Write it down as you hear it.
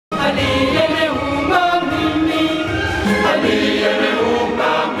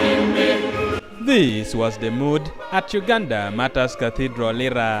This was the mood at Uganda Martyrs Cathedral,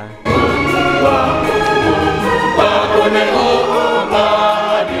 Lira.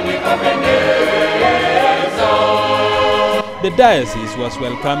 The diocese was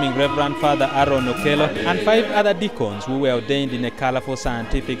welcoming Reverend Father Aaron Okello and 5 other deacons who were ordained in a colorful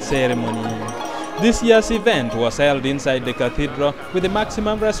scientific ceremony. This year's event was held inside the cathedral with the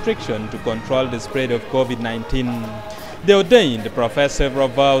maximum restriction to control the spread of COVID-19. The ordained professed several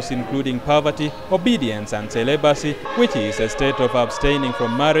vows including poverty, obedience and celibacy, which is a state of abstaining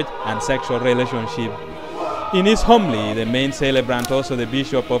from marriage and sexual relationship. In his homily, the main celebrant, also the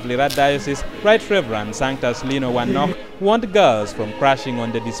Bishop of Lira Diocese, Right Reverend Sanctus Lino Wanock, warned girls from crashing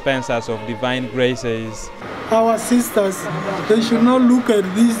on the dispensers of divine graces. Our sisters, they should not look at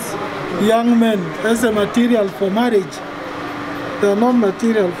these young men as a material for marriage. They are not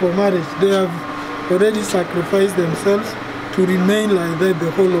material for marriage. They have already sacrificed themselves to remain like that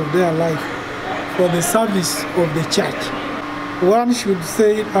the whole of their life for the service of the church. One should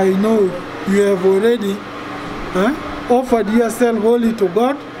say, I know you have already offered yourself wholly to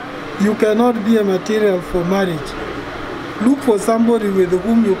God. You cannot be a material for marriage. Look for somebody with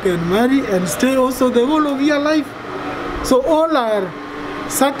whom you can marry and stay also the whole of your life. So all are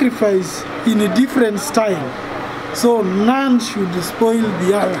sacrifice in a different style. So none should spoil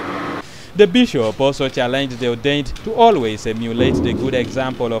the other. The bishop also challenged the ordained to always emulate the good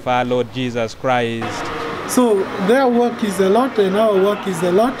example of our Lord Jesus Christ. So their work is a lot and our work is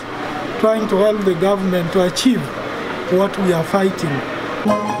a lot, trying to help the government to achieve what we are fighting.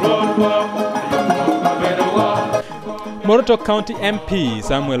 Moroto County MP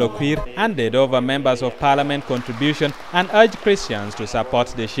Samuel Okwir handed over members of parliament contribution and urged Christians to support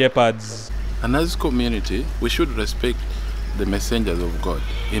the shepherds. And as a community, we should respect the messengers of God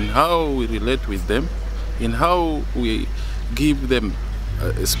in how we relate with them, in how we give them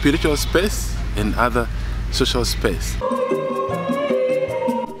spiritual space and other social space.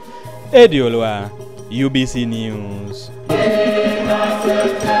 Ediolwa, UBC News.